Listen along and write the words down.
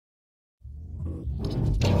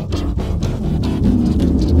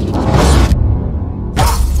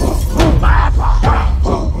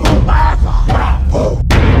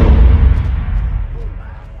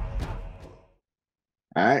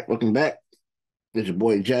Welcome back. It's your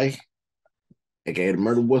boy Jay, aka the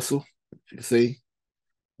Murder Whistle. As you can see,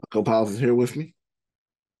 my co-pilot is here with me.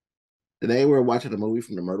 Today we're watching a movie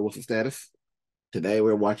from the Murder Whistle status. Today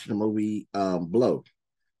we're watching the movie Blow.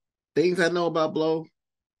 Things I know about Blow.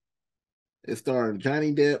 It's starring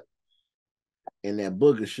Johnny Depp and that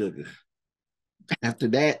booger sugar. After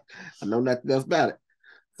that, I know nothing else about it.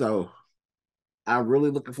 So I'm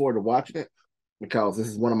really looking forward to watching it because this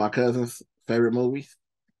is one of my cousin's favorite movies.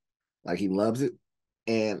 Like, he loves it.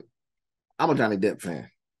 And I'm a Johnny Depp fan.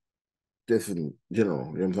 Just in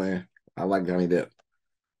general, you know what I'm saying? I like Johnny Depp.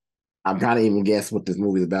 I'm trying to even guess what this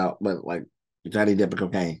movie's about, but like Johnny Depp and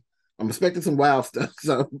cocaine. I'm expecting some wild stuff,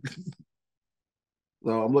 so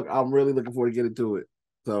I'm really looking forward to getting to it.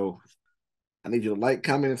 So I need you to like,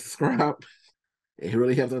 comment, and subscribe. It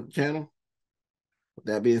really helps out the channel. With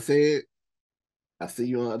that being said, I'll see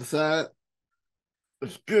you on the other side.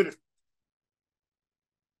 Let's get it.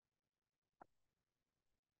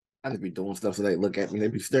 I just be doing stuff so they look at me. They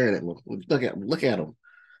be staring at me. Look at him.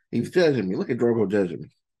 He's judging me. Look at Drogo judging me.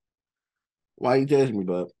 Why you judging me,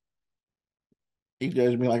 bub? He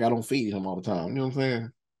judging me like I don't feed him all the time. You know what I'm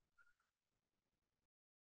saying?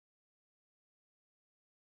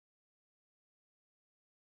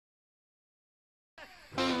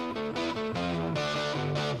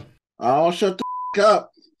 Oh, shut the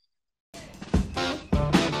up.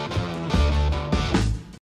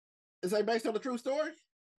 Is that based on a true story?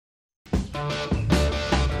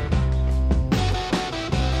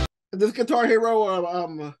 Is this Guitar Hero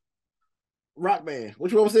or Rock Band?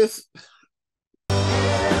 Which one was this?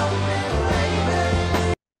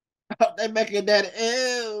 They making that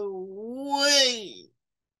wait.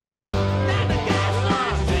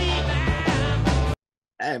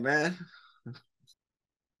 Hey man.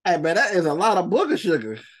 Hey man, that is a lot of booger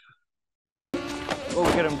sugar. Go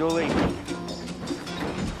get him, Dooley.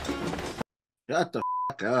 Shut the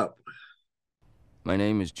up. My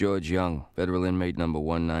name is George Young, federal inmate number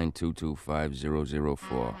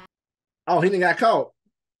 192250004. Oh, he didn't got caught.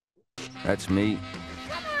 That's me,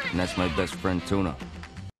 and that's my best friend, Tuna.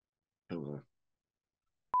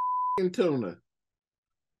 Fucking Tuna.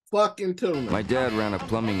 Fucking Tuna. My dad ran a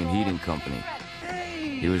plumbing and heating company.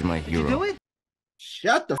 He was my hero. Did you do it?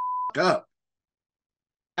 Shut the up.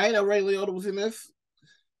 I ain't know Ray Liotta was in this.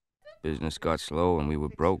 Business got slow and we were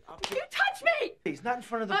broke. You touch me! He's not in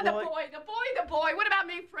front of the boy. The boy. What about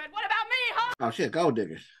me, Fred? What about me, huh? Oh shit, gold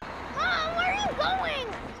diggers. Mom, where are you going?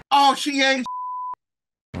 Oh, she ain't.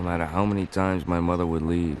 No matter how many times my mother would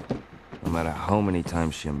leave, no matter how many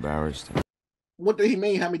times she embarrassed him. What did he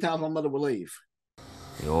mean? How many times my mother would leave?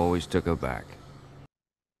 He always took her back.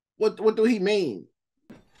 What do he mean?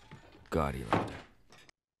 God, he loved her.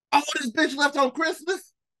 Oh, this bitch left on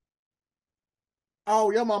Christmas?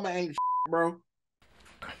 Oh, your mama ain't bro.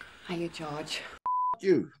 Hiya, George. Fuck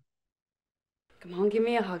you. Come on, give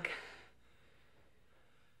me a hug.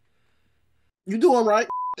 You doing right,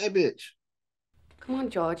 that bitch. Come on,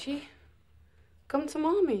 Georgie. Come to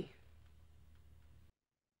mommy.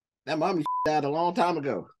 That mommy died a long time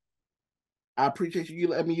ago. I appreciate you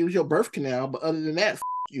letting me use your birth canal, but other than that,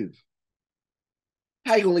 you.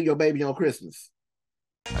 How you gonna leave your baby on Christmas?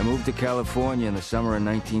 I moved to California in the summer of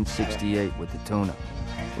 1968 with the Tuna.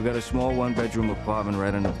 We got a small one-bedroom apartment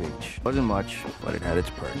right on the beach. Wasn't much, but it had its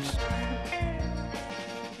perks.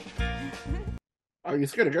 Are you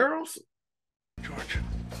scared of girls? George.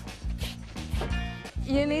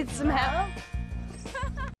 You need some help?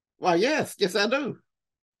 Why, yes I do.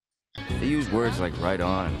 They use words like right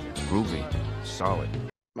on, groovy, solid.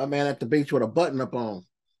 My man at the beach with a button up on.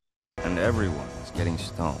 And everyone is getting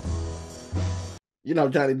stoned. You know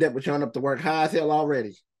Johnny Depp was showing up to work high as hell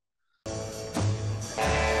already.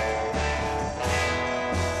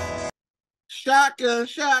 Shotgun.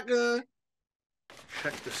 Check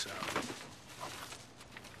this out.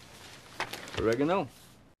 Oregano?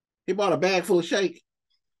 He bought a bag full of shake.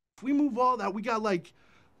 If we move all that, we got like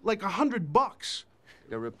 $100.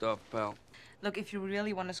 Got ripped off, pal. Look, if you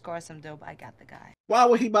really want to score some dope, I got the guy. Why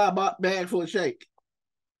would he buy a bag full of shake?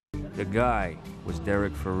 The guy was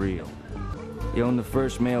Derek for real. He owned the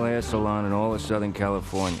first male hair salon in all of Southern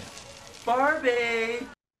California. Barbie!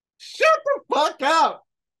 Shut the fuck up!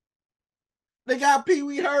 They got Pee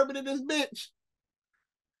Wee Herman in this bitch.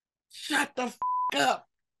 Shut the fuck up.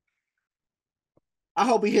 I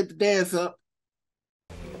hope he hit the dance up.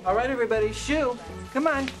 All right, everybody, shoo. Come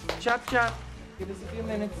on, chop, chop. Give us a few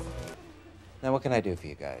minutes. Now, what can I do for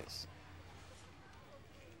you guys?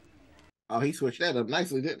 Oh, he switched that up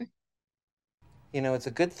nicely, didn't he? You know, it's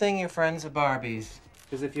a good thing your friends are Barbies.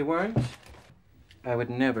 Because if you weren't, I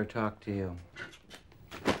would never talk to you.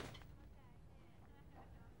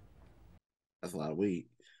 That's a lot of weed.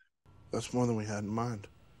 That's more than we had in mind.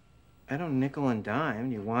 I don't nickel and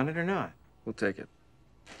dime. You want it or not? We'll take it.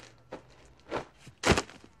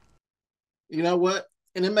 You know what?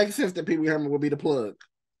 And it makes sense that Pee Wee Herman would be the plug.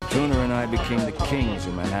 Tuna and I became the kings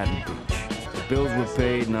of Manhattan Beach. The bills were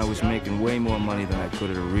paid, and I was making way more money than I could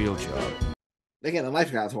at a real job. They get the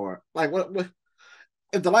lifeguards hard. Like what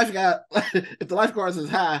if the lifeguards is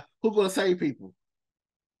high, who's gonna save people?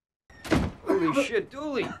 Holy shit,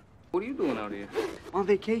 Dooley! What are you doing out here? On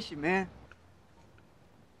vacation, man.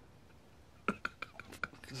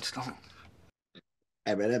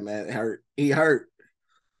 Hey man, that man hurt. He hurt.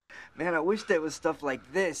 Man, I wish there was stuff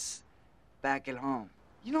like this back at home.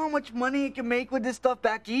 You know how much money you can make with this stuff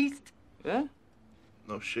back east? Yeah?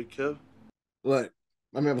 No shit, Kev. What?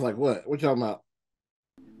 My man was like, what? What you talking about?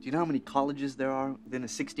 Do you know how many colleges there are within a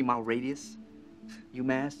 60-mile radius?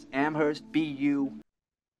 UMass, Amherst, BU.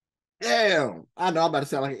 Damn. I know I'm about to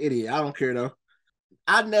sound like an idiot. I don't care though.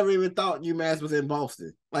 I never even thought UMass was in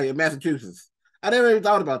Boston, like in Massachusetts. I never even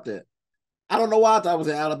thought about that. I don't know why I thought it was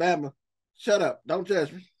in Alabama. Shut up. Don't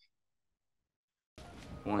judge me.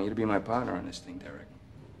 I want you to be my partner on this thing, Derek.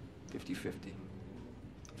 50-50.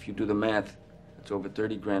 If you do the math, it's over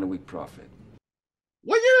 30 grand a week profit.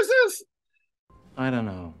 What year is this? I don't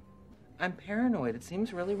know. I'm paranoid. It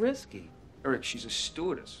seems really risky. Eric, she's a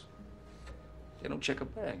stewardess. They don't check her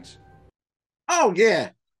bags. Oh yeah.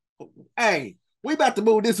 Hey, we about to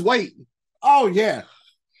move this weight. Oh yeah.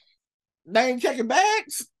 They ain't checking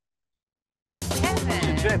bags?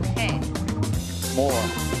 Trip. Hey. More.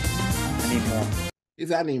 I need more. He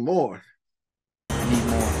said, I need more. I need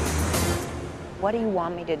more. What do you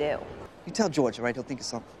want me to do? You tell George, all right? He'll think of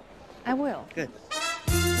something. I will. Good.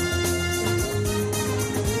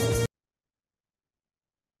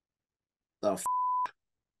 The f***?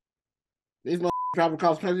 These motherfuckers driving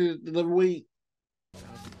across country to deliver weed.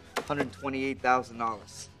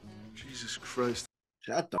 $128,000. Jesus Christ.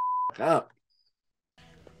 Shut the f*** up.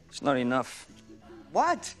 It's not enough.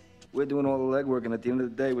 What? We're doing all the legwork, and at the end of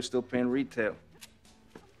the day, we're still paying retail.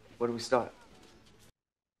 Where do we start?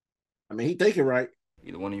 I mean, he thinking right.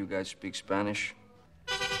 Either one of you guys speak Spanish?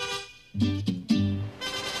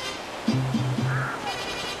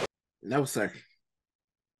 No, sir.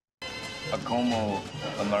 A como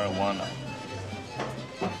a marijuana.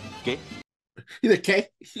 ¿Qué? He's a K.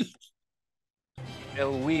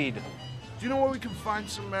 El weed. Do you know where we can find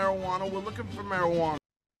some marijuana? We're looking for marijuana.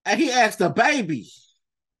 And he asked the baby.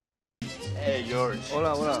 Hey, George.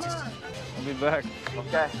 Hola, hola. I'll be back.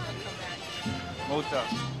 Okay. Mota.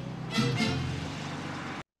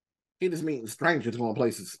 He just meeting strangers going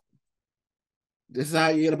places. This is how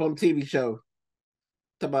you end up on a TV show.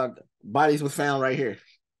 Talk about bodies was found right here.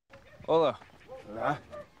 Hola. Hola.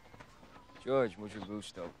 George, mucho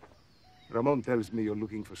gusto. Ramon tells me you're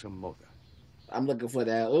looking for some motor. I'm looking for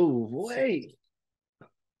that. Oh, wait.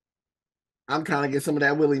 I'm trying to get some of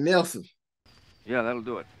that Willie Nelson. Yeah, that'll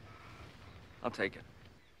do it. I'll take it.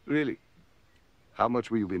 Really? How much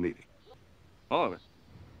will you be needing? All of it.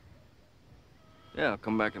 Yeah, I'll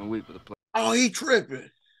come back in a week with a plan. Oh, he tripping.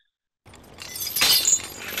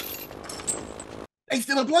 They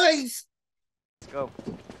still in place. Let's go.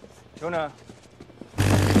 Tuna.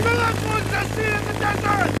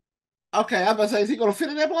 Okay, I'm about to say, is he gonna fit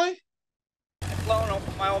in that plane? I've flown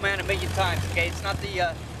my old man a million times, okay? It's not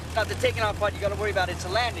the taking off part you gotta worry about, it's the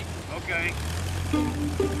landing. Okay.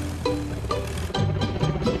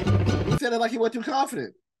 He said it like he wasn't too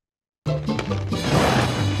confident.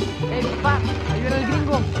 Hey, papá, ahí viene el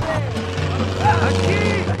gringo.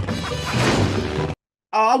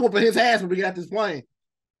 Oh, I'm whooping his ass when we get out this plane.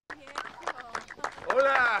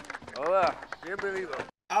 Hola. Hola. Bienvenido.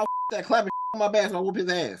 I'll that clapping on my back and I'll whoop his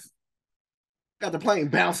ass. Got the plane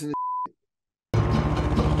bouncing.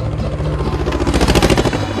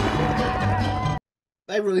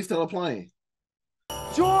 They really stole a plane.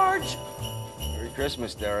 George! Merry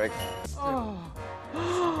Christmas, Derek. Oh.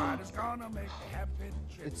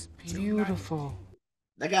 It's beautiful.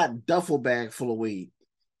 They got a duffel bag full of weed.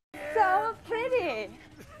 So pretty.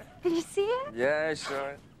 Did you see it? Yeah, I saw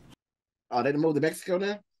it. Oh, they moved to Mexico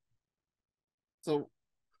now? So,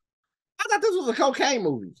 I thought this was a cocaine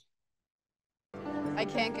movie. I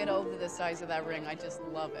can't get over the size of that ring. I just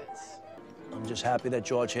love it. I'm just happy that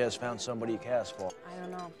George has found somebody he cares for. I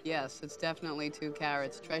don't know. Yes, it's definitely 2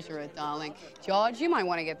 carats. Treasure it, darling. George, you might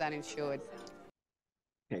want to get that insured.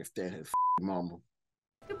 Can't stand his mama.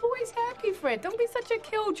 The boy's happy, Fred. Don't be such a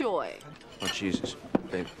killjoy. Oh, Jesus.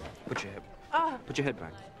 Babe, put your head back. Put your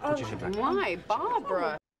head back. My,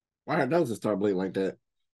 Barbara. Why her nose start bleeding like that?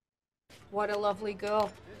 What a lovely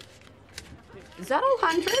girl. Is that all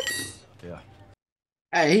hundreds? Yeah.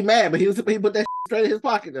 Hey, he mad, but he put that straight in his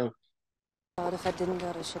pocket though. What if I didn't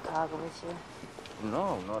go to Chicago with you?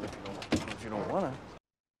 No, not if you don't wanna.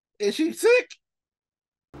 Is she sick?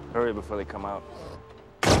 Hurry before they come out.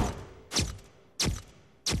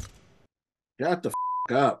 Shut the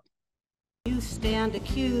up. You stand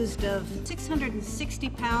accused of 660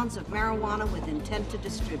 pounds of marijuana with intent to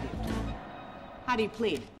distribute. How do you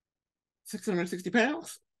plead? 660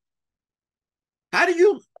 pounds? How do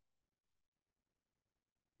you?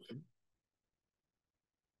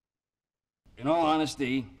 In all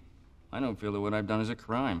honesty, I don't feel that what I've done is a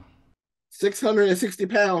crime. 660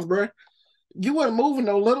 pounds, bro. You weren't moving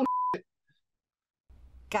no little.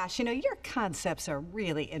 Gosh, you know, your concepts are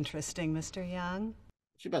really interesting, Mr. Young.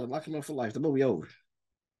 She about to lock him up for life. The movie over.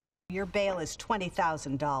 Your bail is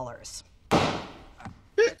 $20,000.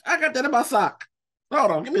 I got that in my sock.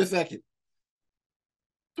 Hold on, give me a second.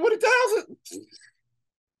 20,000?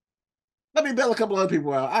 Let me bail a couple other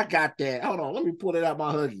people out. I got that. Hold on, let me pull it out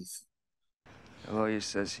my Huggies. The lawyer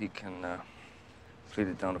says he can plead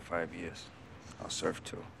it down to 5 years. I'll serve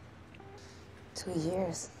 2. 2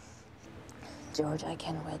 years. George, I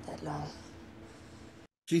can't wait that long.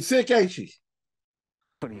 She's sick, ain't she?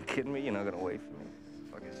 What, are you kidding me? You're not gonna wait for me.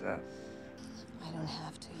 What the fuck is that? I don't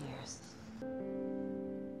have 2 years.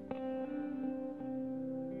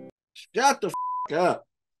 Shut the up.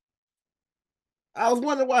 I was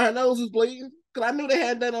wondering why her nose was bleeding, because I knew they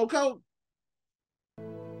hadn't done no coke.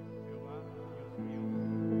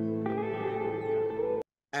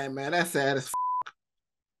 Hey, man, that's sad as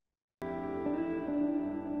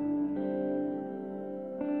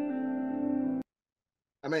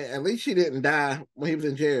I mean, at least she didn't die when he was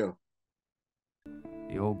in jail.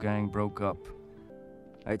 The old gang broke up.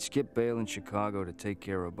 I'd skipped bail in Chicago to take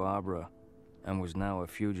care of Barbara and was now a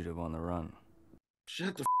fugitive on the run.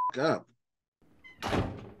 Shut the up.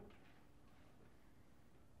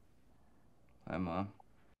 Hi, Mom.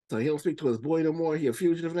 So he don't speak to his boy no more? He a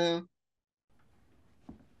fugitive now?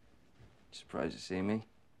 Surprised to see me?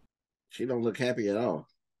 She don't look happy at all.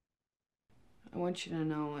 I want you to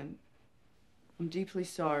know I'm deeply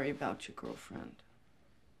sorry about your girlfriend.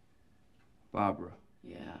 Barbara.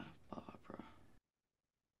 Yeah, Barbara.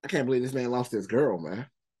 I can't believe this man lost his girl, man.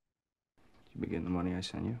 You been getting the money I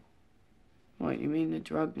sent you? What, you mean the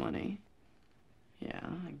drug money? Yeah,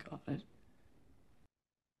 I got it.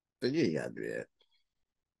 So you ain't gotta do that.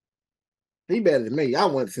 He better than me. I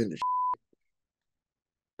wouldn't send the shit.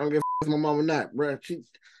 I don't give a my mom or not, bro.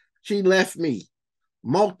 She left me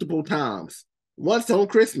multiple times. Once on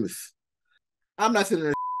Christmas. I'm not sending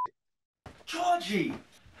her Georgie,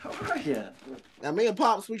 how are you? Now, me and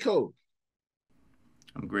Pops, we cool.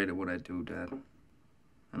 I'm great at what I do, Dad.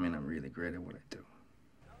 I mean, I'm really great at what I do.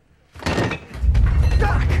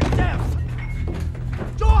 Doc! Damn!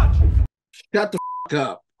 George! Shut the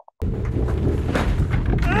up.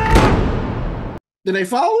 Did they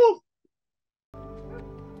follow?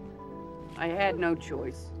 I had no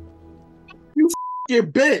choice. You your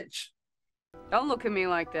bitch. Don't look at me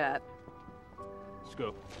like that. Let's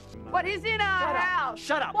go. What is in our house?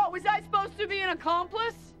 Shut up. What, was I supposed to be an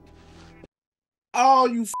accomplice? Oh,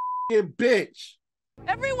 you bitch.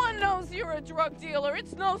 Everyone knows you're a drug dealer.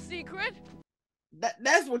 It's no secret.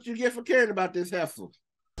 That's what you get for caring about this heifer.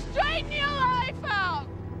 Straighten your life out.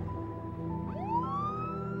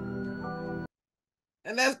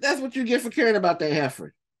 And that's what you get for caring about that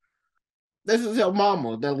heifer. This is your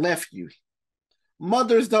mama that left you.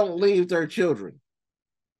 Mothers don't leave their children.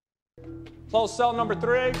 Close cell number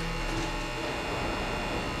 3.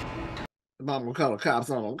 The mama will call the cops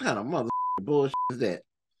on them. What kind of mother bullshit is that?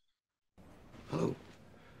 Hello.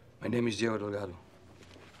 My name is Diego Delgado.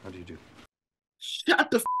 How do you do? Shut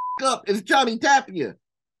the up. It's Johnny Tapia.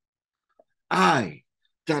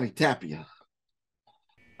 Johnny Tapia.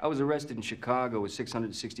 I was arrested in Chicago with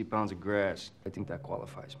 660 pounds of grass. I think that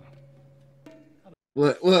qualifies me.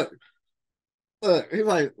 Look. He's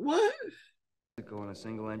like, what? Go in a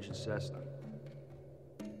single-engine Cessna.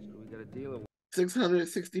 So we got a deal of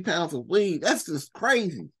 660 pounds of weed. That's just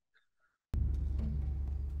crazy.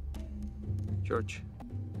 George,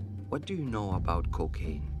 what do you know about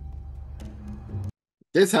cocaine?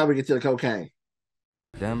 This is how we get to the cocaine.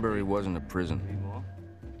 Danbury wasn't a prison.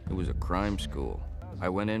 It was a crime school. I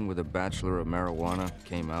went in with a bachelor of marijuana,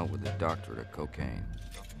 came out with a doctorate of cocaine.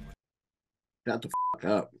 Shut the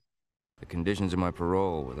up. The conditions of my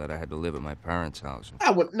parole were that I had to live at my parents' house.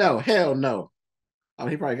 I would no, hell no. Oh,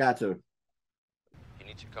 he probably got to. You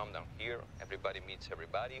need to come down here. Everybody meets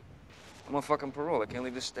everybody. I'm on fucking parole. I can't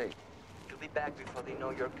leave the state. You'll be back before they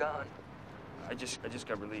know you're gone. I just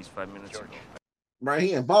got released 5 minutes ago. Bro,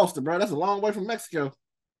 he in Boston, bro. That's a long way from Mexico.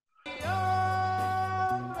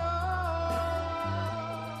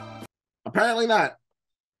 Apparently not.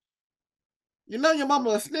 You know your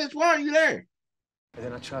mama a snitch. Why are you there? And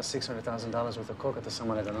then I trust $600,000 worth of coke to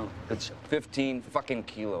someone I don't know. It's 15 fucking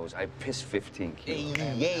kilos. I pissed 15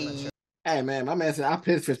 kilos. Hey, man, my man said I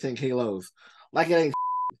pissed 15 kilos. Like it ain't.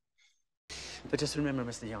 But just remember,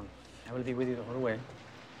 Mr. Young, I will be with you the whole way,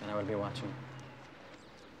 and I will be watching.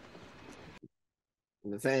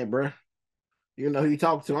 I'm saying, bro. You know who you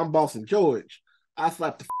talking to. I'm bossing George. I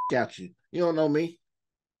slap the out you. You don't know me.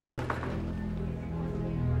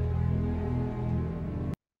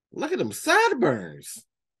 Look at them sideburns.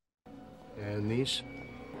 And these?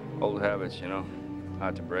 Old habits, you know.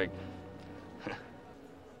 Hard to break.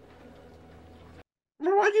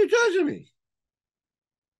 Bro, why you judging me?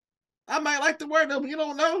 I might like the word, but you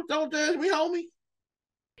don't know. Don't judge me, homie.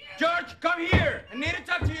 George, come here. I need to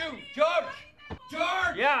talk to you. George.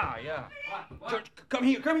 George. Yeah. George, come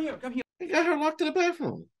here. He got her locked in the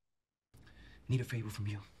bathroom. Need a favor from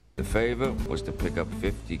you. The favor was to pick up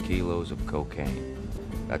 50 kilos of cocaine.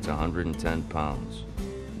 That's 110 pounds.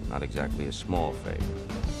 Not exactly a small favor.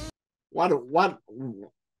 Why do I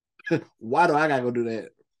gotta go do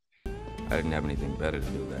that? I didn't have anything better to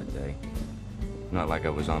do that day. Not like I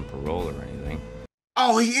was on parole or anything.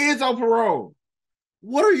 Oh, he is on parole.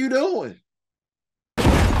 What are you doing?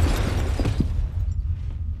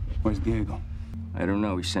 Where's Diego? I don't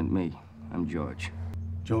know. He sent me. I'm George.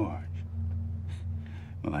 George.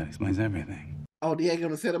 Well, that explains everything. Oh, Diego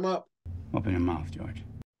gonna set him up? Open your mouth, George.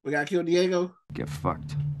 We gotta kill Diego? Get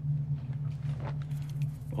fucked.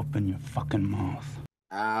 Open your fucking mouth.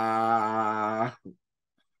 I've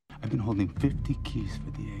been holding 50 keys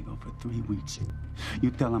for Diego for 3 weeks. You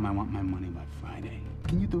tell him I want my money by Friday.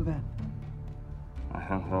 Can you do that? I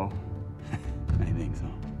don't know. I think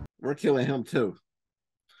so. We're killing him too.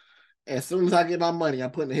 As soon as I get my money, I'm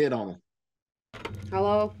putting a hit on him.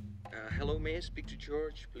 Hello? Hello, may I speak to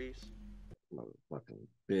George, please? Motherfucking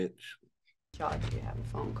bitch. George, you have a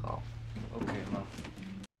phone call. Okay, Mom.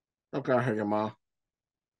 Don't call her your mom.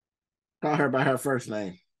 Call her by her first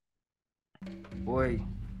name. Boy,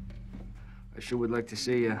 I sure would like to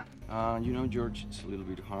see you. You know, George, it's a little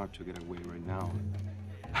bit hard to get away right now.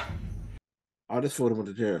 I'll just fool him with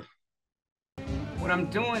the jail. What I'm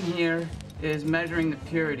doing here is measuring the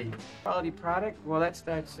purity. Quality product, well, that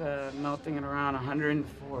starts melting at around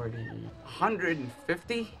 140,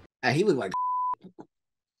 150. Hey, he look like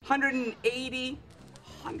 180,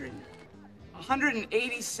 100,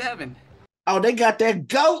 187. Oh, they got that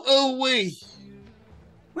go-ooh-wee.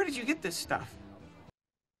 Where did you get this stuff?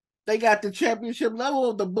 They got the championship level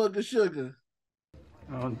of the book of sugar.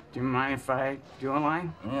 Oh, do you mind if I do a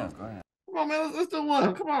line? Yeah, go ahead. Come on, man, let's do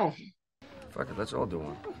one. Come on. Fuck it, let's all do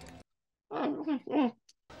one.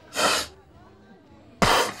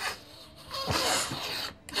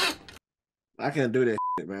 I can't do that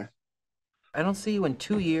shit, man. I don't see you in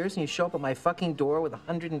 2 years and you show up at my fucking door with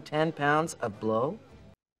 110 pounds of blow?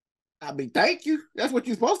 I mean, thank you. That's what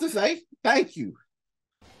you're supposed to say. Thank you.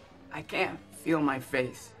 I can't feel my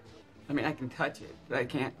face. I mean, I can touch it, but I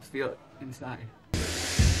can't feel it inside.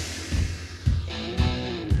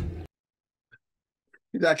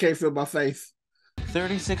 I can't feel my face.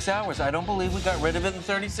 36 hours. I don't believe we got rid of it in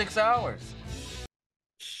 36 hours.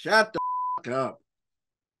 Shut the fuck up.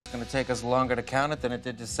 It's gonna take us longer to count it than it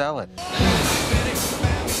did to sell it.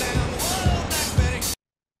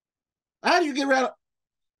 How do you get rid of...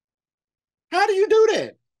 How do you do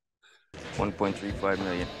that? 1.35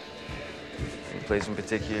 million. Any place in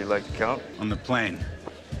particular you'd like to count? On the plane.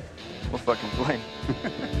 What fucking plane?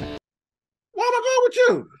 Why am I going with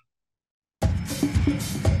you?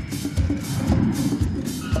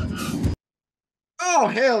 Oh,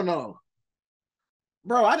 hell no.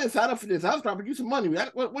 Bro, I didn't sign up for this. I was trying to get you some money.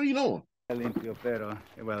 What are you doing? Limpio, pero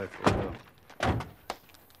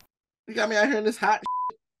You got me out here in this hot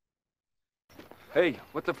Hey,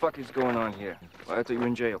 what the fuck is going on here? Well, I thought you were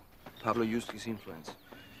in jail. Pablo used his influence.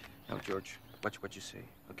 Now, George, watch what you say,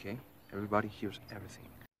 okay? Everybody hears everything.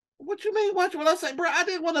 What you mean, watch what I say? Bro, I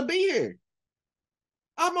didn't want to be here.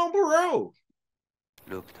 I'm on parole.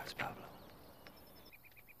 Look, that's Pablo.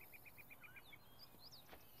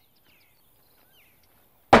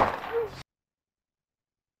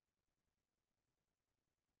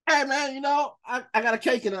 Hey, man, you know, I got a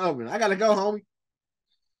cake in the oven. I got to go, homie.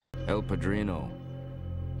 El Padrino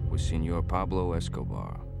was Senor Pablo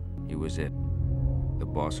Escobar. He was it. The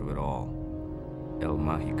boss of it all. El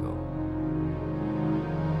Mágico.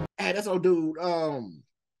 Hey, that's old dude.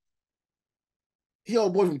 He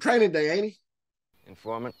old boy from Training Day, ain't he?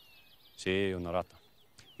 Informant? Sí, una rata.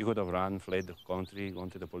 He could have run, fled the country, gone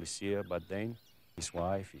to the policia, but then his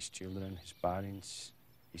wife, his children, his parents,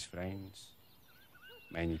 his friends.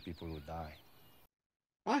 Many people would die.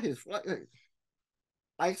 Why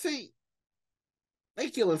see, they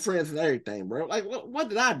killing friends and everything, bro. Like, what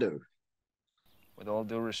did I do? With all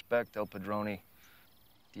due respect, El Padrone,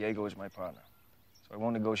 Diego is my partner. So I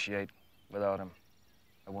won't negotiate without him.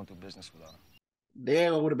 I won't do business without him.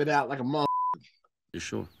 Diego would have been out like a mother. You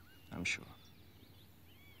sure? I'm sure.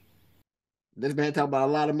 This man talking about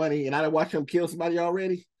a lot of money, and I done watched him kill somebody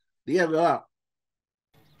already. Diego out.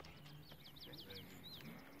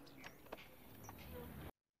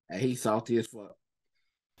 And he's salty as fuck.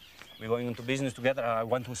 We're going into business together. I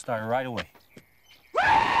want to start right away.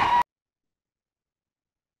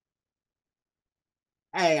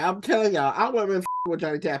 Hey, I'm telling y'all, I wouldn't have been with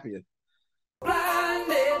Johnny Tapia.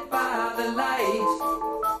 Blinded by the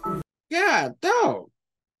lights. Yeah, dog.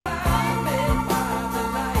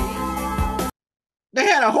 They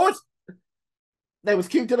had a horse. They was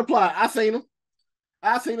cute to the plot. I seen him.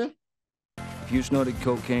 If you snorted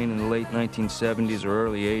cocaine in the late 1970s or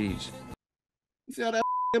early 80s, you see all that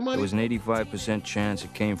money? there was an 85% chance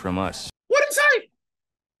it came from us. What did he say?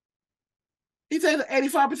 He said an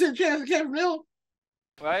 85% chance it came from him.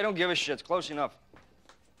 Well, I don't give a shit. It's close enough.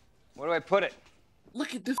 Where do I put it?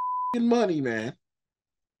 Look at this money, man.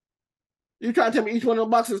 You trying to tell me each one of the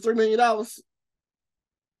boxes is $3 million?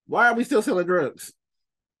 Why are we still selling drugs?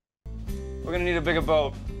 We're gonna need a bigger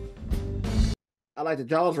boat. I like the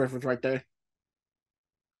Jaws reference right there.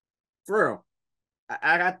 For real.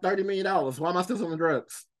 I got $30 million. Why am I still selling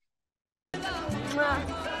drugs?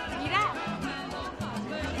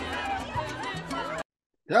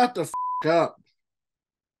 Shut the up.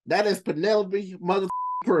 That is Penelope Mother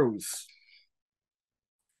Cruz.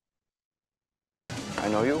 I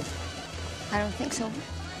know you. I don't think so.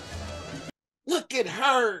 Look at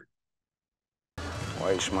her. Why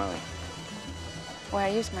are you smiling? Why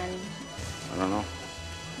are you smiling? I don't know.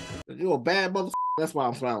 You a bad mother. That's why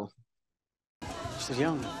I'm smiling. Mr.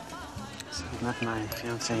 Young, this is not my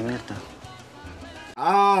fiancée, Mirta.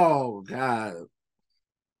 Oh, God.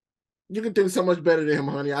 You can do so much better than him,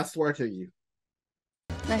 honey. I swear to you.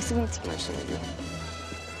 Nice to meet you. Nice to meet you.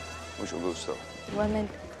 Mucho gusto. Igualmente.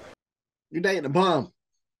 You dating a bum.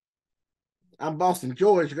 I'm Boston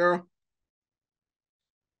George, girl.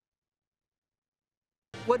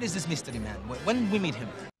 What is this mystery, man? When did we meet him?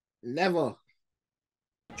 Never.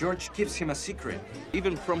 George keeps him a secret,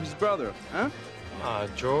 even from his brother, huh?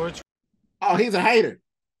 George. Oh, he's a hater.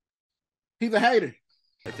 He's a hater.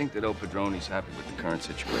 I think that El Padrone's happy with the current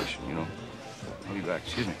situation, you know? I'll be back.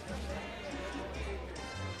 Excuse me.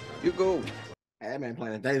 You go. Hey, that man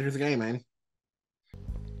playing a dangerous game, man.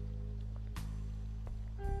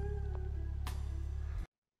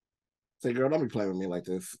 Say, girl, don't be playing with me like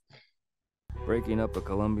this. Breaking up a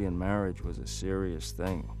Colombian marriage was a serious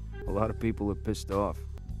thing. A lot of people were pissed off.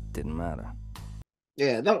 Didn't matter.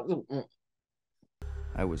 Yeah, no.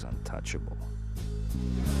 I was untouchable.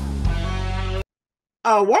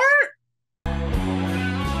 Oh, word?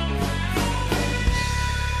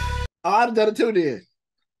 Oh, I'd have done it too then.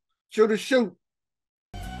 Shoot or shoot.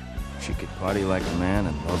 She could party like a man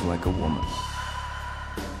and love like a woman.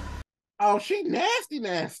 Oh, she nasty.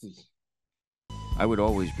 I would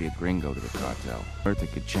always be a gringo to the cartel. Bertha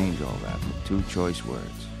could change all that with two choice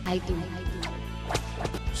words. I do.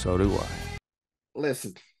 So do I.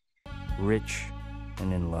 Listen. Rich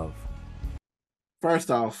and in love. First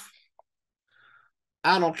off,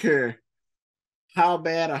 I don't care how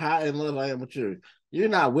bad or how in love I am with you. You're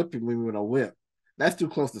not whipping me with a whip. That's too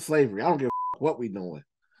close to slavery. I don't give a what we doing.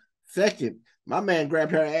 Second, my man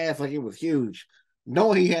grabbed her ass like it was huge,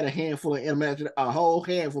 knowing he had a whole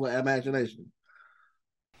handful of imagination.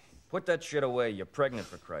 Put that shit away. You're pregnant,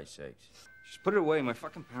 for Christ's sakes. Just put it away. My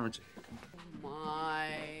fucking parents are here. My.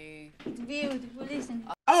 It's beautiful, listen.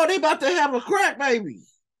 Oh, they about to have a crack baby.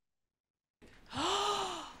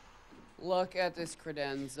 Look at this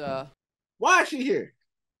credenza. Why is she here?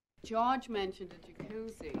 George mentioned a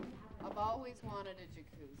jacuzzi. I've always wanted a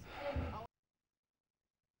jacuzzi.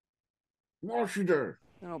 Why is she there?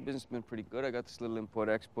 You know, business has been pretty good. I got this little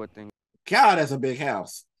import-export thing. God, that's a big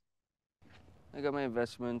house. I got my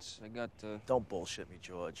investments. I got, Don't bullshit me,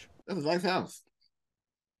 George. That's a nice house.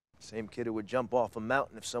 Same kid who would jump off a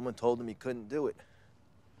mountain if someone told him he couldn't do it.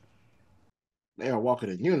 They are walking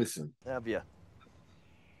in unison. Have ya?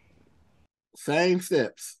 Same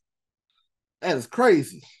steps. That is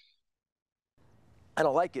crazy. I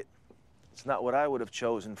don't like it. It's not what I would have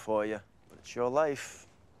chosen for you, but it's your life.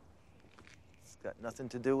 It's got nothing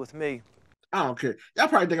to do with me. I don't care. Y'all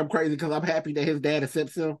probably think I'm crazy because I'm happy that his dad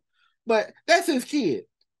accepts him, but that's his kid.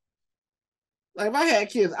 Like, if I had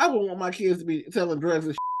kids, I wouldn't want my kids to be selling drugs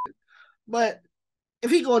and shit. But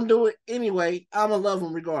if he gonna do it anyway, I'ma love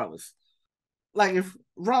him regardless. Like if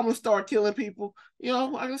Rama start killing people, you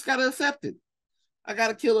know, I just gotta accept it. I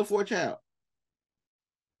gotta kill it for a child.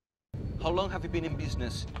 How long have you been in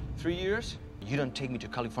business? 3 years? You don't take me to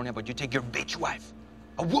California, but you take your bitch wife.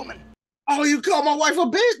 A woman. Oh, you call my wife a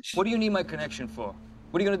bitch? What do you need my connection for?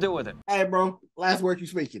 What are you gonna do with it? Hey, bro, last word you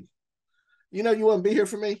speaking. You know you wouldn't be here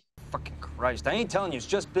for me? Fucking Christ, I ain't telling you, it's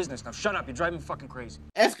just business. Now shut up, you're driving me fucking crazy.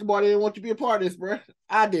 Escobar didn't want you to be a part of this, bro.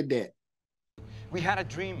 I did that. We had a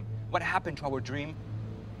dream. What happened to our dream?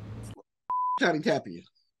 Trying to cap you.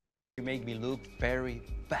 You make me look very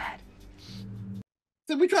bad.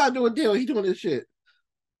 So we try to do a deal, he doing this shit.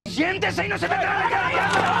 Siéntese y no se me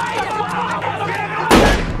traga.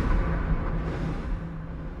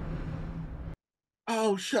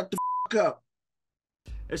 Oh, shut the fuck up.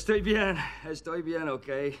 Estoy bien,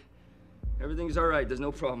 okay? Everything's all right, there's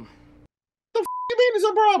no problem. The f you mean there's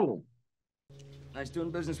a problem? Nice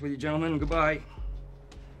doing business with you, gentlemen. Goodbye.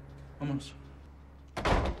 Almost.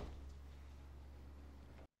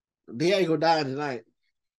 Diego died tonight.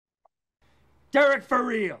 Derek for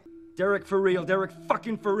real. Derek for real. Derek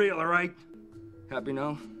fucking for real, all right? Happy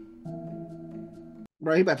now?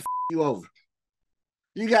 Bro, he about to f you over.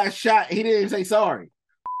 You got shot, he didn't even say sorry.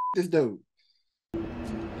 This dude.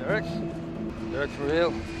 Derek? Derek for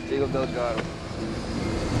real? Diego Delgado.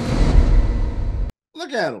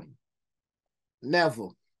 Look at him. Never.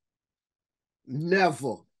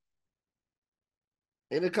 Never.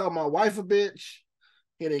 He done called my wife a bitch.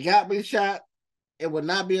 He done got me shot. It would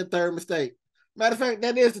not be a third mistake. Matter of fact,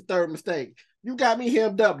 that is the third mistake. You got me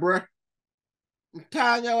hemmed up, bruh. I'm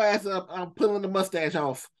tying your ass up. I'm pulling the mustache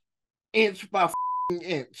off. Inch by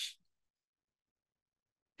inch.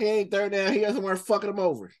 He ain't third down. He doesn't want to fucking him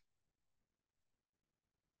over.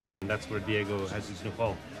 And that's where Diego has his new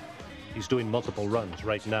home. He's doing multiple runs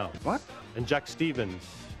right now. What? And Jack Stevens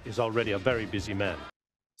is already a very busy man.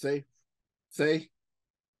 See? See?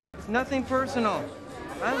 It's nothing personal.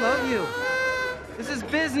 I love you. This is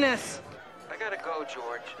business. I gotta go,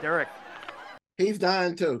 George. Derek. He's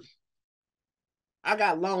dying too. I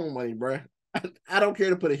got loan money, bruh. I don't care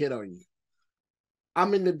to put a hit on you.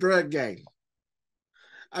 I'm in the drug gang.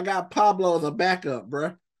 I got Pablo as a backup,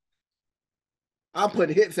 bruh. I'm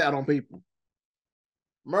putting hits out on people.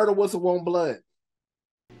 Murder whistle won't blood.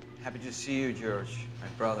 Happy to see you, George, my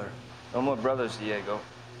brother. No more brothers, Diego.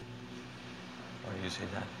 Why do you say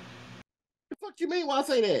that? The fuck you mean why I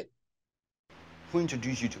say that? Who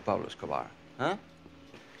introduced you to Pablo Escobar, huh?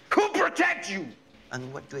 Who protects you?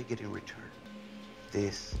 And what do I get in return?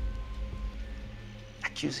 This.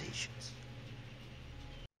 Accusations.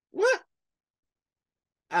 What?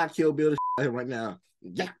 I kill Bill the shit out of him right now.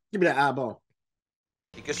 Yeah, give me that eyeball.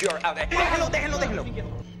 Because you are out there. Déjalo.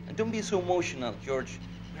 And don't be so emotional, George.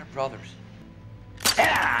 We're brothers.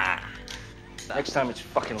 Next time it's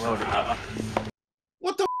fucking loaded.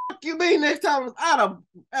 What the fuck you mean next time it's out of...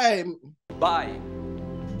 Hey... Bye.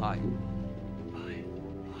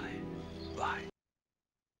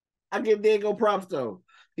 I give Diego props though.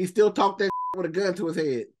 He still talked that with a gun to his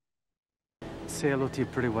head. Say hello to your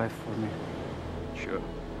pretty wife for me. Sure.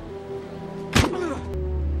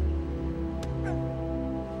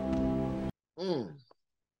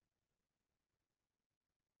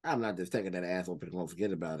 I'm not just taking that asshole and won't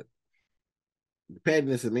forget about it. The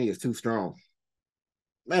pettiness in me is too strong.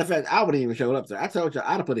 Matter of fact, I wouldn't even show up there. I told you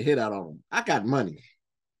I'd have put a hit out on him. I got money.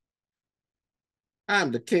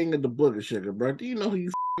 I'm the king of the booger sugar, bro. Do you know who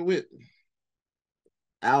you with?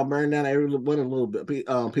 I'll burn down every one of the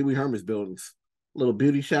little Pee Wee Herman's buildings. Little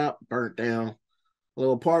beauty shop, burnt down.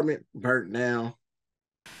 Little apartment, burnt down.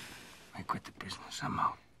 I quit the business. I'm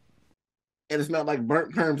out. And it smelled like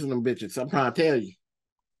burnt perms in them bitches. I'm trying to tell you.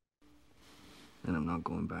 And I'm not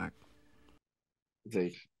going back.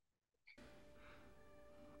 See.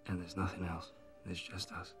 And there's nothing else. There's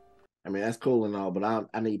just us. I mean, that's cool and all, but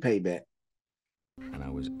I need payback. And I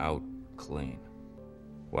was out clean.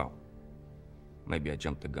 Well, maybe I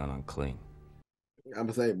jumped the gun on clean. I'm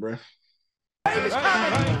gonna say it, bro. Right.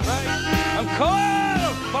 I'm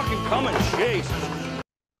fucking coming, jeez.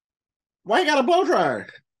 Why you got a blow dryer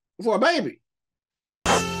for a baby?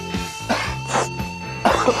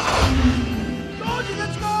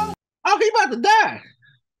 Let's go. Oh, he about to die.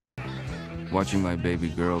 Watching my baby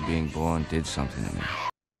girl being born did something to me.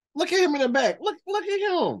 Look at him in the back. Look at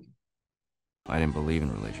him. I didn't believe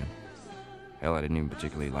in religion. Hell, I didn't even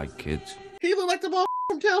particularly like kids. He looked like the motherfucker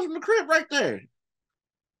from Tales from the Crypt right there.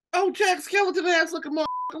 Oh, Jack Skeleton ass looking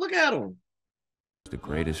motherfucker. Look at him. The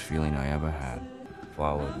greatest feeling I ever had,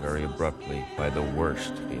 followed very abruptly by the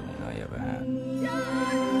worst feeling I ever had.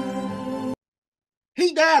 He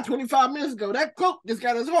He died 25 minutes ago. That coke just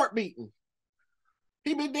got his heart beating.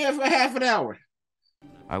 He been dead for half an hour.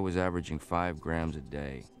 I was averaging 5 grams a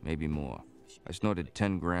day, maybe more. I snorted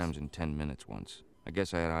 10 grams in 10 minutes once. I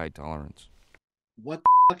guess I had high tolerance. What the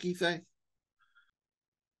fuck he say?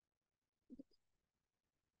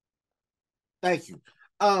 Thank you.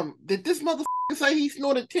 Did this motherfucker say he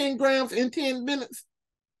snorted 10 grams in 10 minutes?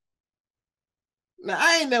 Now,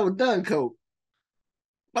 I ain't never done coke.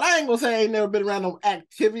 But I ain't gonna say I ain't never been around no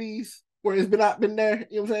activities where it's been there,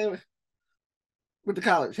 you know what I'm saying? With the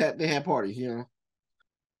college, they had parties, you know.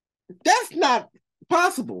 That's not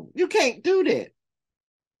possible. You can't do that.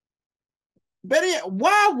 Better yet,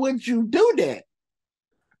 why would you do that?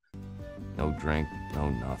 No drink, no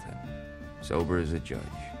nothing. Sober as a judge.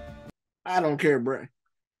 I don't care, bro.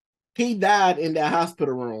 He died in that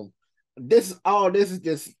hospital room. This is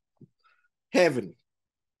just heaven.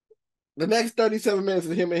 The next 37 minutes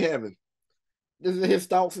is him in heaven. This is his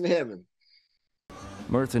thoughts in heaven.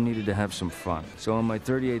 Mirtha needed to have some fun. So on my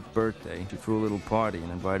 38th birthday, she threw a little party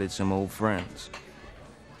and invited some old friends.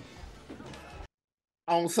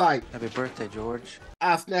 On site. Happy birthday, George.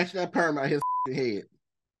 I snatched that perm out his head.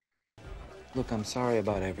 Look, I'm sorry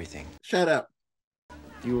about everything. Shut up.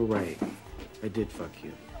 You were right. I did fuck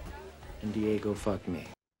you. And Diego fucked me.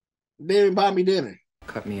 Didn't buy me dinner.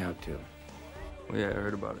 Cut me out, too. Well, yeah, I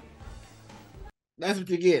heard about it. That's what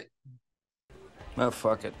you get. Well,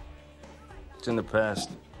 fuck it. It's in the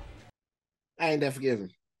past. I ain't that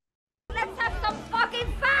forgiving. Let's have some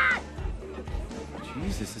fucking fun!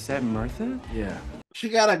 Jesus, is that Mirtha? Yeah. She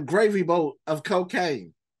got a gravy boat of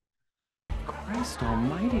cocaine. Christ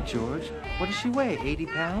almighty, George. What does she weigh, 80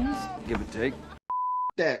 pounds? Give or take.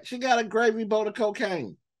 That. She got a gravy boat of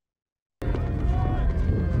cocaine.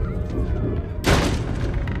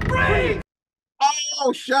 Break!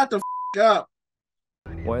 Oh, shut the up.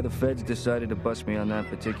 Why the feds decided to bust me on that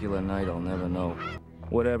particular night, I'll never know.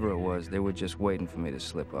 Whatever it was, they were just waiting for me to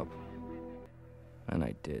slip up. And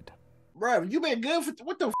I did. Bro, you been good for...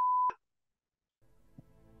 What the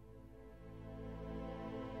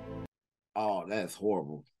Oh, that's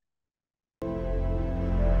horrible.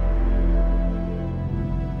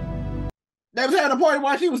 They was having a party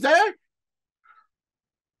while she was there?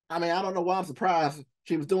 I mean, I don't know why I'm surprised.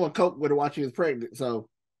 She was doing coke with her while she was pregnant, so...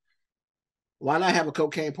 Why not have a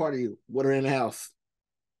cocaine party with her in the house?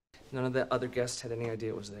 None of the other guests had any idea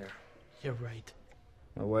it was there. You're right.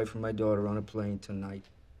 My wife and my daughter on a plane tonight.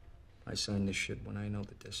 I signed this shit when I know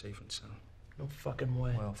that they're safe and sound. No fucking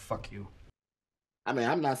way. Well, fuck you. I mean,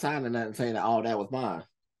 I'm not signing that and saying that all that was mine.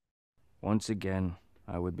 Once again,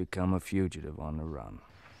 I would become a fugitive on the run.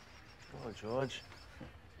 Oh, George.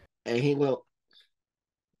 And he will...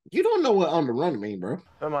 You don't know what on the run mean, bro.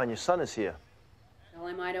 Come on, your son is here. Tell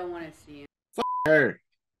him I don't want to see him. Her.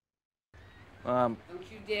 Don't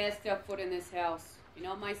you dare step foot in this house. You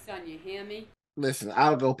know my son, you hear me? Listen,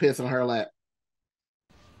 I'll go piss on her lap.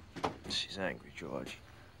 She's angry, George.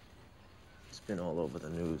 It's been all over the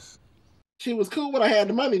news. She was cool when I had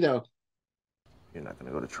the money, though. You're not gonna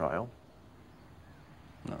go to trial?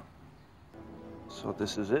 No. So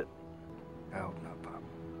this is it? I hope not, Pop.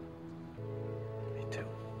 Me too.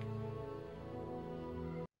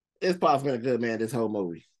 It's Pop's been a good man this whole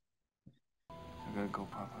movie. I gotta go,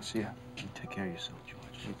 Pop. I'll see ya. You take care of yourself,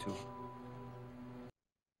 George. Me too.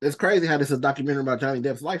 It's crazy how this is a documentary about Johnny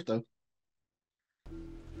Depp's life, though.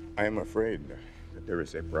 I am afraid that there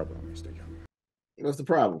is a problem, Mr. Young. What's the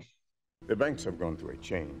problem? The banks have gone through a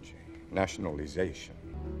change, a nationalization.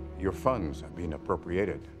 Your funds have been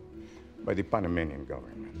appropriated by the Panamanian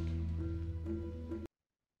government.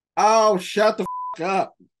 Oh, shut the f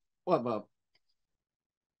up. What, Bob?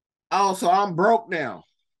 Oh, so I'm broke now.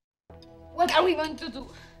 What are we going to do?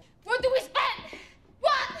 What do we spend?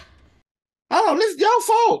 What? Oh, this is your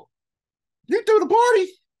fault. You threw the party.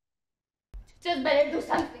 Just better do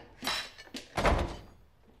something.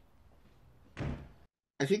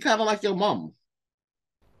 And she kind of like your mom.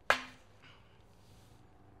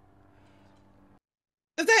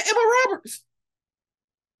 Is that Emma Roberts?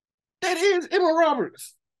 That is Emma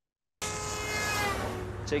Roberts.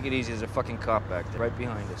 Take it easy, there's a fucking cop back there, right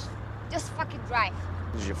behind us. Just fucking drive.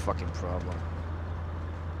 This is your fucking problem.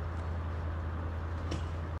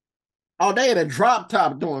 Oh, they in a drop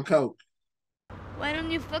top doing coke. Why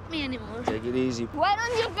don't you fuck me anymore? Take it easy. Why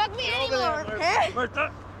don't you fuck me anymore? Huh?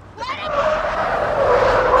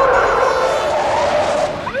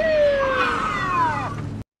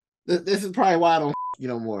 This is probably why I don't you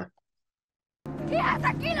no more. He has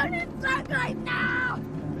a kid on his truck right now!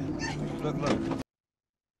 Look.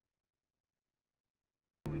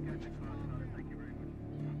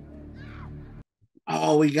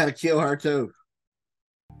 Oh, we gotta kill her too.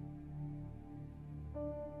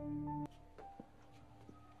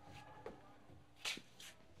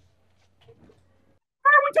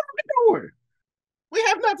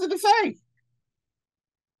 say.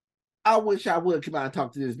 I wish I would come out and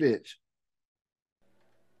talk to this bitch.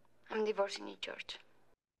 I'm divorcing you, George.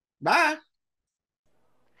 Bye.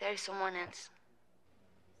 There is someone else.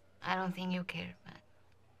 I don't think you care, but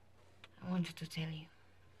I wanted to tell you.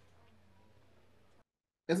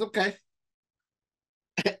 It's okay.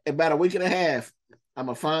 In about a week and a half, I'm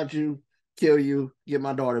going to find you, kill you, get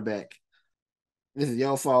my daughter back. This is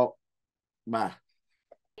your fault. Bye.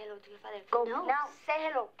 Hello to your father. Go now. Say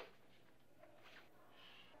hello.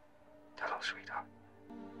 Hello, sweetheart.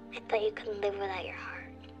 I thought you couldn't live without your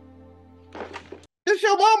heart. It's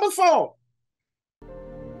your mama's fault.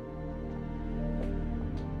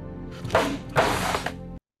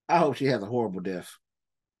 I hope she has a horrible death.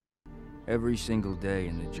 Every single day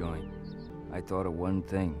in the joint, I thought of one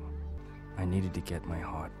thing. I needed to get my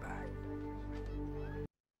heart back.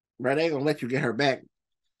 Bro, they ain't gonna let you get her back.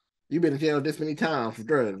 You've been in jail this many times for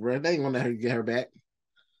drugs, bro. They ain't gonna let her get her back.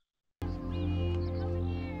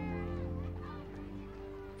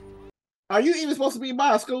 Are you even supposed to be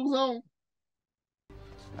by a school zone?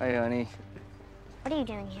 Hi, honey. What are you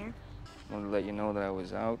doing here? I wanted to let you know that I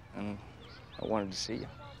was out, and I wanted to see you.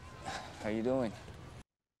 How you doing?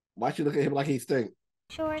 Why'd you look at him like he stink?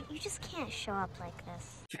 George, you just can't show up like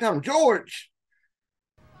this. She called him George.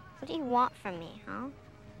 What do you want from me, huh?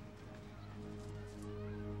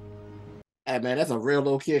 Hey, man, that's a real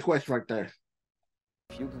little kid question right there.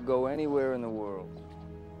 If you could go anywhere in the world,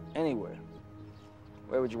 anywhere,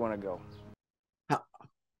 where would you want to go?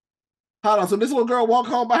 Hold on, so this little girl walked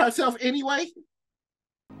home by herself anyway?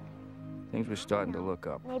 Things were starting to look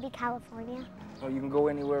up. Maybe California. Oh, you can go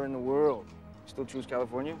anywhere in the world. Still choose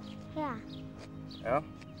California? Yeah. Yeah?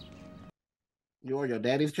 You're your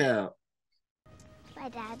daddy's child. Bye,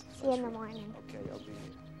 Dad. See you in the morning. Okay, I'll be here.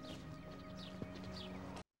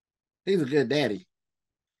 He's a good daddy.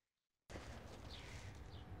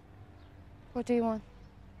 What do you want?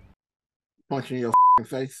 Punch you in your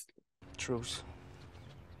face. Truce.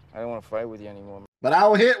 I don't want to fight with you anymore. But I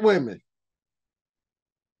will hit women.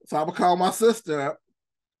 So I'm going to call my sister up.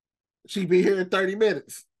 She'll be here in 30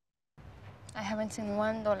 minutes. I haven't seen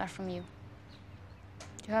 $1 from you.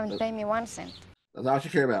 You haven't paid me 1 cent. That's all she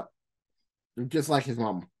care about. You're just like his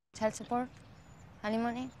mama. Child support?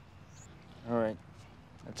 Alimony? All right.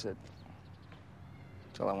 That's it.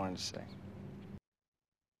 That's all I wanted to say.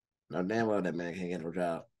 No, damn well that man can't get no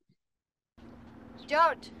job.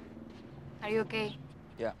 George, are you okay?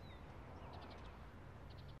 Yeah.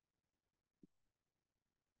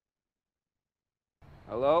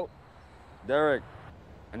 Hello? Derek.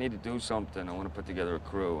 I need to do something. I want to put together a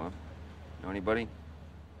crew, huh? Know anybody?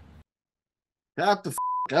 Shut the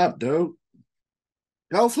up, dude.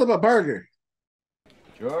 Go flip a burger.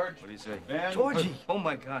 George? What do you say? Man. Georgie. Oh,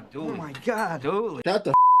 my God, dude. Oh, my God. Dude. Shut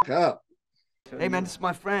the up. Hey, man, this is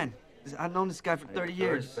my friend. I've known this guy for 30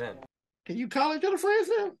 years. Can you call each other friends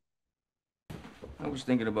now? I was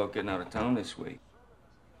thinking about getting out of town this week.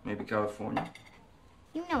 Maybe California.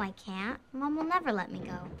 You know I can't. Mom will never let me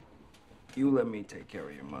go. You let me take care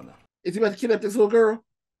of your mother. Is he about to kidnap this little girl?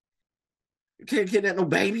 You can't kidnap no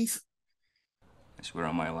babies. I swear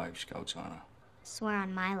on my life, Scout's honor. Swear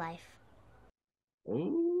on my life.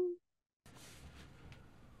 Ooh.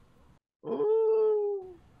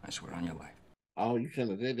 Ooh. I swear on your life. Oh, you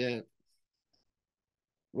shouldn't have did that.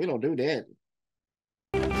 We don't do that.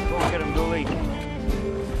 Go get him, Dooley.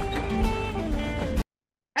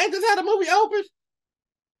 Ain't this how the movie opens?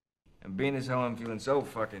 And being as how I'm feeling so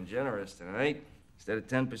fucking generous tonight, instead of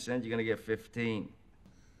 10%, you're gonna get 15.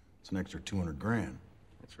 It's an extra 200 grand.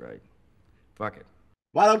 That's right. Fuck it.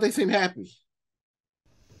 Why don't they seem happy?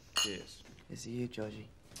 Cheers. Is it you, Georgie?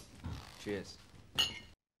 Cheers.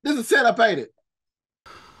 This is setup, ain't it?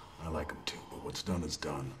 I like him too, but what's done is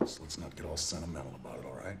done. So let's not get all sentimental about it,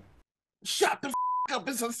 all right? Shut the up.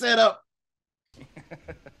 It's a setup.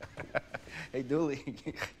 Hey, Dooley,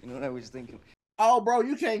 you know what I was thinking? Oh, bro,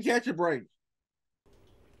 you can't catch a break.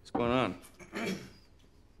 What's going on?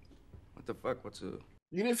 What the fuck? What's a...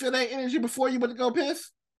 You didn't feel that energy before you went to go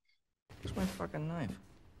piss? Where's my fucking knife?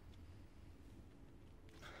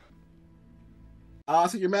 Oh,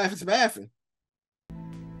 so you're mathing.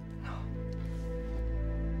 No.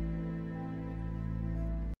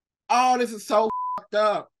 Oh, this is so fucked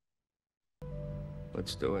up.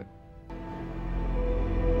 Let's do it.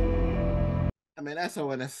 I mean, that's so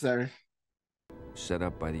unnecessary. Set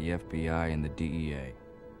up by the FBI and the DEA.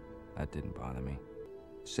 That didn't bother me.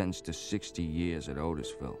 Sentenced to 60 years at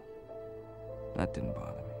Otisville. That didn't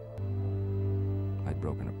bother me. I'd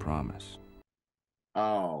broken a promise.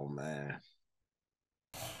 Oh, man.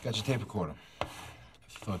 Got your tape recorder. I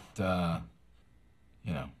thought,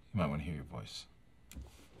 you might want to hear your voice.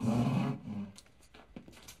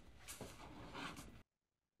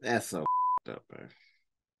 That's so up, man.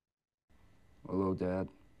 Hello, Dad.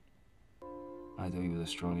 I thought you were the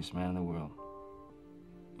strongest man in the world.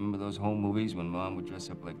 Remember those home movies when Mom would dress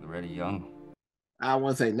up like Loretta Young? I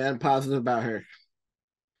won't say nothing positive about her.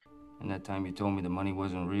 And that time you told me the money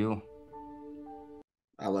wasn't real?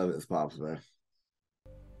 I love his pops, man.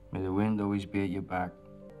 May the wind always be at your back,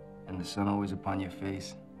 and the sun always upon your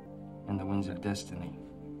face, and the winds of destiny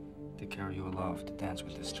to carry you aloft to dance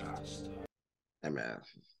with the stars. Hey, man.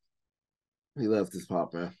 He loves his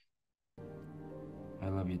pop, man. I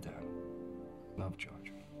love you, Dad. Love,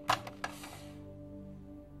 George.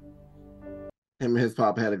 Him and his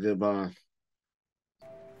pop had a good bond.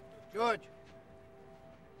 George.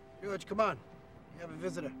 George, come on. You have a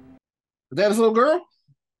visitor. Is that his little girl?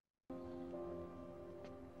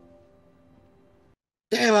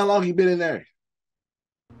 Damn, how long you been in there?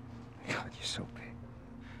 God, you're so big.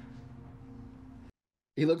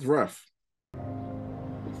 He looks rough. I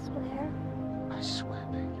swear,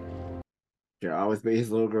 baby. She'll always be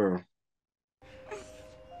his little girl.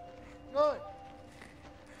 George.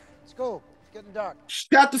 Let's go. It's getting dark.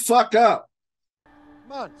 Shut the fuck up.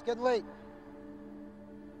 Come on, it's getting late.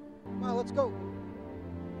 Come on, let's go.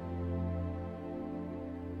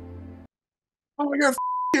 Oh, you're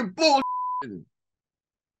f***ing bullshit.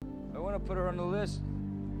 I want to put her on the list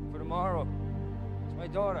for tomorrow. It's my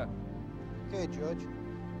daughter. Okay, George.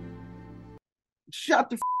 Shut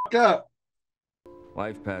the fuck up.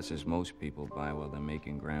 Life passes most people by while they're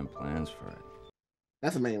making grand plans for it.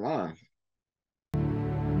 That's the main line.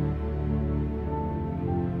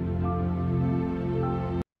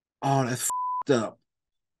 Oh, that's f***ed up.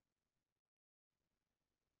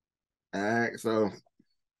 All right, so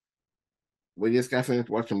we just got finished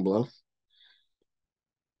watching Blow.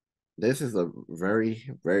 This is a very,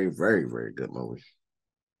 very, very, very good movie.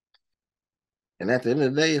 And at the end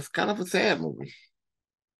of the day, it's kind of a sad movie.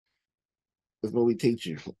 This movie teaches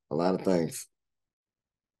you a lot of things.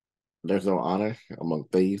 There's no honor among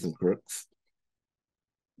thieves and crooks.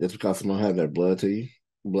 Just because someone has their blood in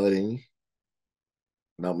you,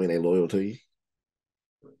 don't mean they're loyal to you.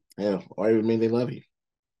 Hell, or even mean they love you.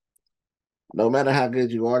 No matter how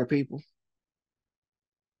good you are to people,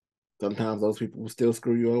 sometimes those people will still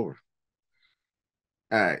screw you over.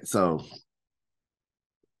 All right, so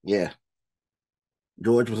yeah,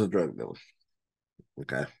 George was a drug dealer.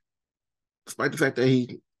 Okay, despite the fact that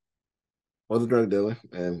he was a drug dealer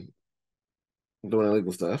and doing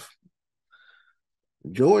illegal stuff,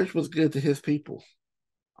 George was good to his people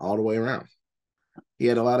all the way around. He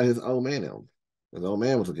had a lot of his old man in him. His old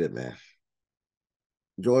man was a good man.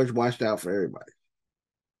 George watched out for everybody.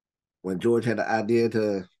 When George had the idea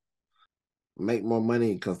to make more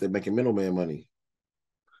money because they're making middleman money,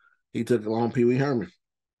 he took along Pee Wee Herman.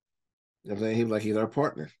 You know what I'm saying? He was like, he's our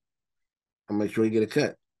partner. I'll make sure he get a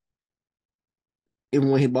cut. Even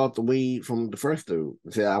when he bought the weed from the first dude,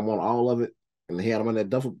 he said, I want all of it. And he had him in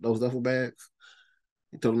those duffel bags.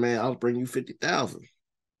 He told him, man, I'll bring you 50,000.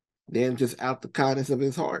 Then just out the kindness of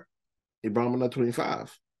his heart, he brought him another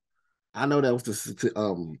 25. I know that was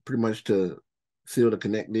pretty much to seal the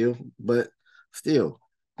connect deal, but still,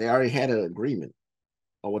 they already had an agreement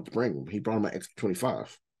on what to bring him. He brought him an extra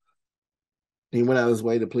 25. He went out of his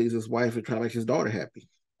way to please his wife and try to make his daughter happy.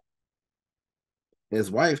 His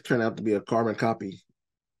wife turned out to be a carbon copy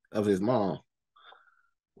of his mom,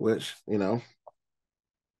 which, you know,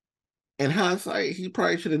 in hindsight, he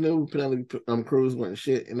probably should have knew Penelope Cruz wasn't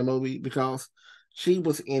shit in the movie because she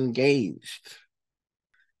was engaged.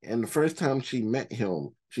 And the first time she met him,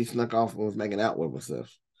 she snuck off and was making out with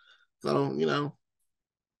herself. So, you know,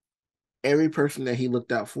 every person that he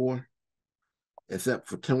looked out for, except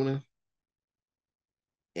for Tuna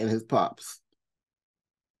and his pops,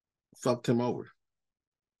 fucked him over.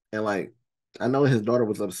 And like, I know his daughter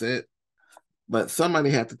was upset, but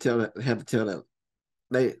somebody had to tell them.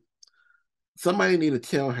 Somebody need to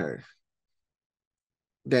tell her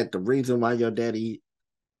that the reason why your daddy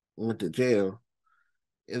went to jail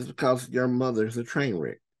is because your mother's a train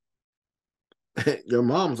wreck. Your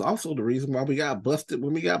mom's also the reason why we got busted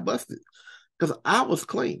when we got busted. Because I was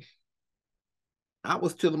clean. I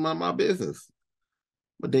was chilling on my business.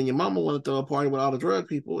 But then your mama want to throw a party with all the drug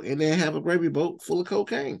people and then have a gravy boat full of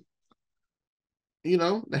cocaine. You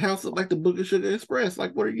know, the house looked like the Booger Sugar Express.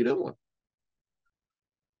 Like, what are you doing?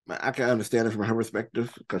 I can understand it from her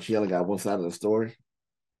perspective because she only got one side of the story.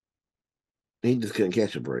 He just couldn't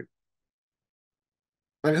catch a break.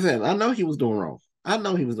 Like I said, I know he was doing wrong. I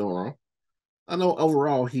know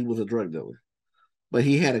overall he was a drug dealer, but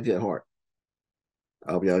he had a good heart.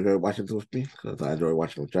 I hope y'all enjoy watching this with me because I enjoy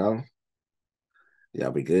watching with y'all.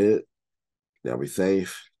 Y'all be good. Y'all be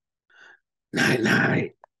safe. Night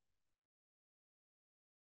night.